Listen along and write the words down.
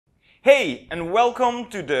Hey, and welcome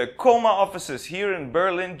to the KOMA offices here in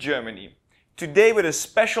Berlin, Germany. Today with a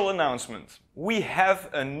special announcement. We have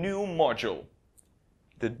a new module.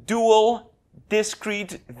 The Dual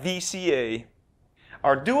Discrete VCA.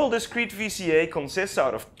 Our Dual Discrete VCA consists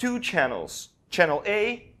out of two channels, Channel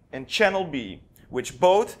A and Channel B, which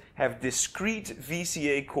both have discrete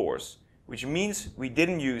VCA cores, which means we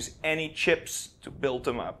didn't use any chips to build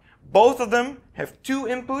them up. Both of them have two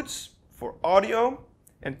inputs for audio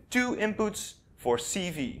and two inputs for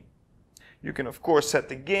CV. You can of course set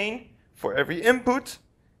the gain for every input,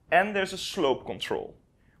 and there's a slope control,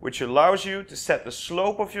 which allows you to set the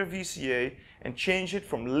slope of your VCA and change it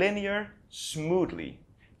from linear smoothly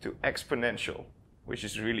to exponential, which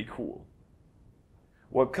is really cool.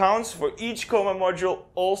 What counts for each KOMA module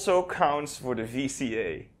also counts for the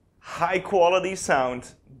VCA. High quality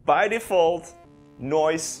sound by default,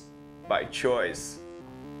 noise by choice.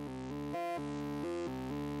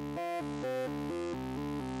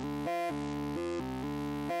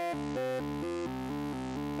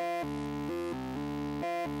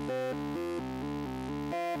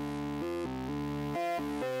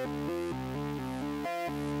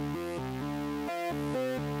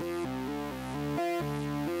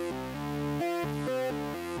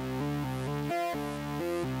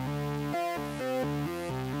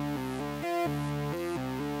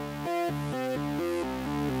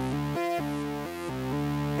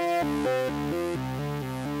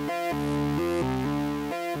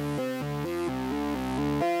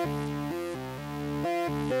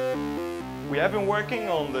 We have been working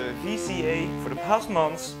on the VCA for the past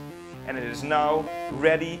months, and it is now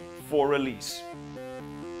ready for release.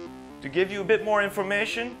 To give you a bit more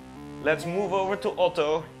information, let's move over to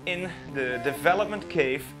Otto in the development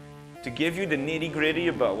cave to give you the nitty-gritty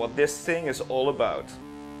about what this thing is all about.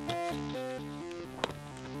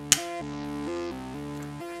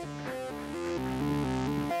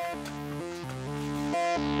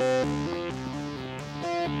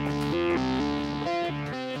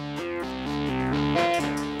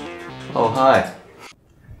 Oh, hi.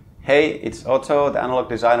 Hey, it's Otto, the analog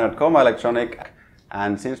designer at KOMA Elektronik.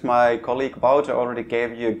 And since my colleague Wouter already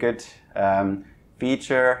gave you a good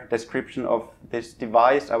feature description of this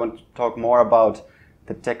device, I want to talk more about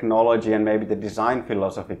the technology and maybe the design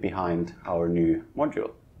philosophy behind our new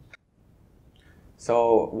module.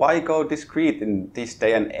 So why go discrete in this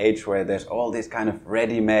day and age where there's all these kind of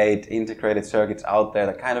ready-made integrated circuits out there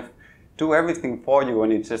that kind of do everything for you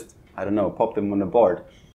when you just, I don't know, pop them on the board?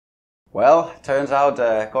 Well, turns out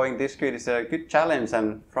going discrete is a good challenge,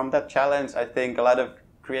 and from that challenge I think a lot of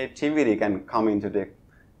creativity can come into the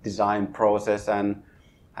design process. And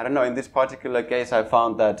I don't know, in this particular case I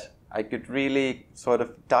found that I could really sort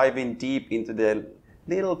of dive in deep into the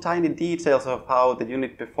little tiny details of how the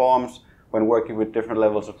unit performs when working with different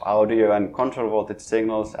levels of audio and control voltage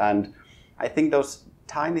signals, and I think those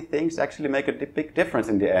tiny things actually make a big difference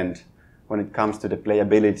in the end when it comes to the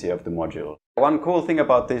playability of the module. One cool thing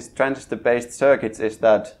about these transistor-based circuits is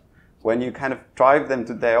that when you kind of drive them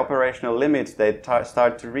to their operational limits, they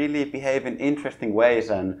start to really behave in interesting ways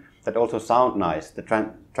and that also sound nice.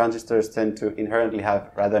 The transistors tend to inherently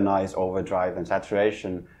have rather nice overdrive and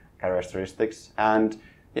saturation characteristics, and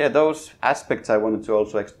yeah, those aspects I wanted to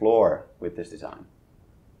also explore with this design.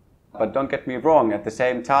 But don't get me wrong, at the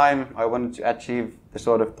same time I wanted to achieve the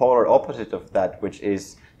sort of polar opposite of that, which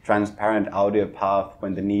is transparent audio path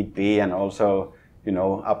when the need be, and also, you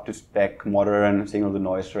know, up to spec modern signal to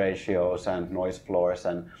noise ratios and noise floors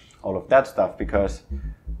and all of that stuff, because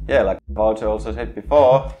yeah, like Wouter also said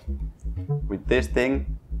before, with this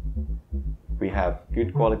thing we have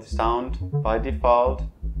good quality sound by default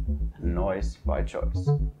and noise by choice.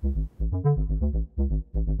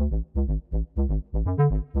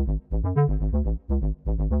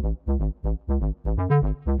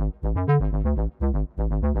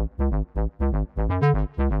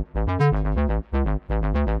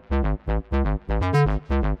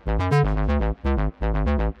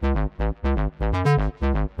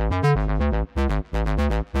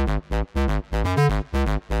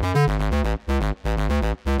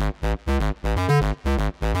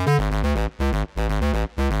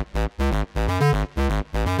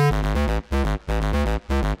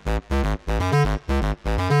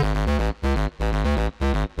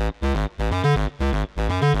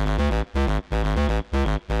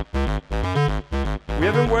 We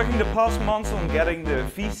have been working the past months on getting the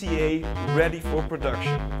VCA ready for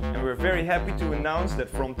production, and we're very happy to announce that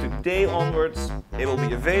from today onwards it will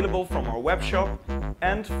be available from our webshop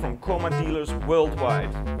and from KOMA dealers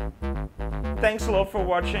worldwide. Thanks a lot for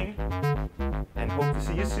watching, and hope to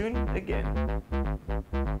see you soon again.